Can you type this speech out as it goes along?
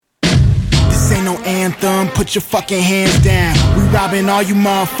ain't no anthem, put your fucking hands down. We robbing all you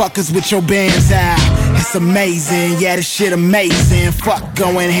motherfuckers with your bands out. It's amazing, yeah, this shit amazing. Fuck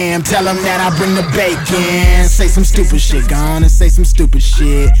going ham, tell them that I bring the bacon. Say some stupid shit, gone and say some stupid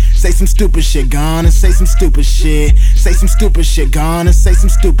shit. Say some stupid shit, gone and say some stupid shit. Say some stupid shit, gone and say some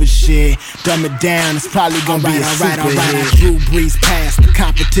stupid shit. Dumb it down, it's probably gonna be a super hit. I Drew Brees past, the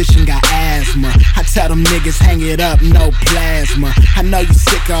competition got asthma. I tell them niggas hang it up, no plasma. I know you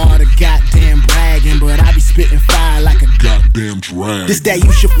sick of all the goddamn bragging, but I be spitting fire like a goddamn dragon. This day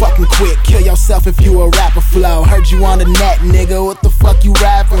you should fucking quit, kill yourself if you a rapper flow. Heard you on the net, nigga, what the fuck you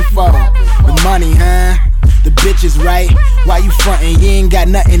rapping for? The money, huh? The bitches, right? Why you frontin'? You ain't got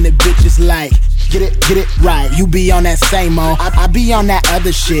nothing that bitches like. Get it right. You be on that same old. I be on that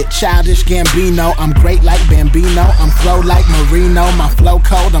other shit. Childish Gambino. I'm great like Bambino. I'm flow like Marino. My flow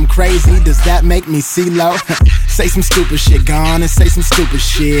cold. I'm crazy. Does that make me CeeLo? Say some stupid shit, gone and say some stupid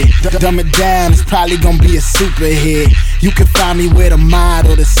shit. Dumb it down. It's probably gonna be a super hit. You can find me with a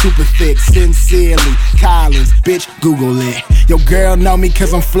model that's super thick. Sincerely, Collins. Bitch, Google it. Your girl know me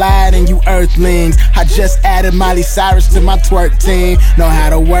cause I'm fly than you earthlings. I just added Miley Cyrus to my twerk team. Know how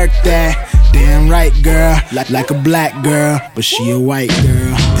to work that. Damn right, girl, like a black girl, but she a white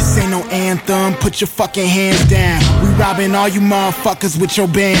girl. This ain't no anthem, put your fucking hands down. We robbing all you motherfuckers with your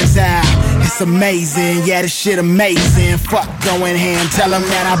bands out. It's amazing, yeah, this shit amazing. Fuck going ham, tell them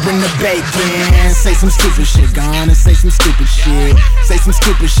that I bring the bacon. Say some stupid shit, gone and say some stupid shit. Say some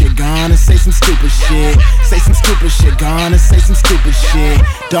stupid shit, gone and say some stupid shit. Say some stupid shit, gone and say some stupid shit.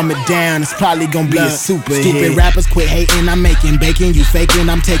 Dumb it down, it's probably gonna be a super hit. Stupid rappers quit hating, I'm making bacon. You faking,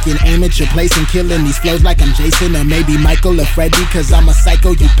 I'm taking aim at your place and killing these flows like I'm Jason or maybe Michael or Freddy. Cause I'm a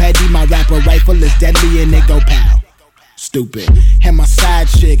psycho, you petty. My rapper rifle is deadly and it go pow. Stupid. And my side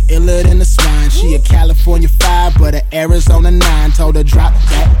chick, iller than the swine. She a California 5, but a Arizona 9. Told her drop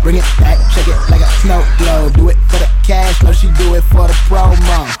that, bring it back, check it like a snow globe. Do it for the cash, no, she do it for the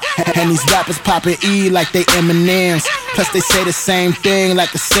promo. And these rappers poppin' E like they M&Ms. Plus they say the same thing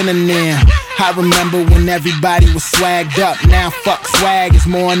like a synonym. I remember when everybody was swagged up. Now fuck swag, it's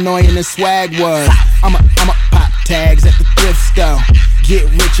more annoying than swag was. I'ma pop tags at the thrift store. Get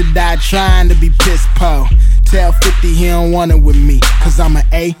rich or die trying to be piss po. Tell 50 he don't want it with me, cause I'm a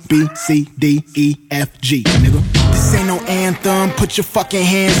A, B, C, D, E, F, G, nigga. This ain't no anthem, put your fucking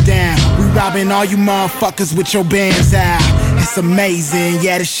hands down. We robbing all you motherfuckers with your bands out. It's amazing,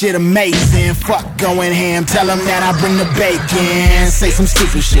 yeah, this shit amazing. Fuck going ham, tell them that I bring the bacon. Say some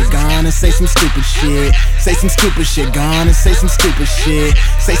stupid shit, gone and say some stupid shit. Say some stupid shit, gone and say some stupid shit.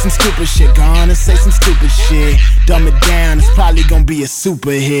 Say some stupid shit, gone and say some stupid shit. Dumb it down, it's probably gonna be a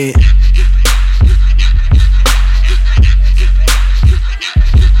super hit.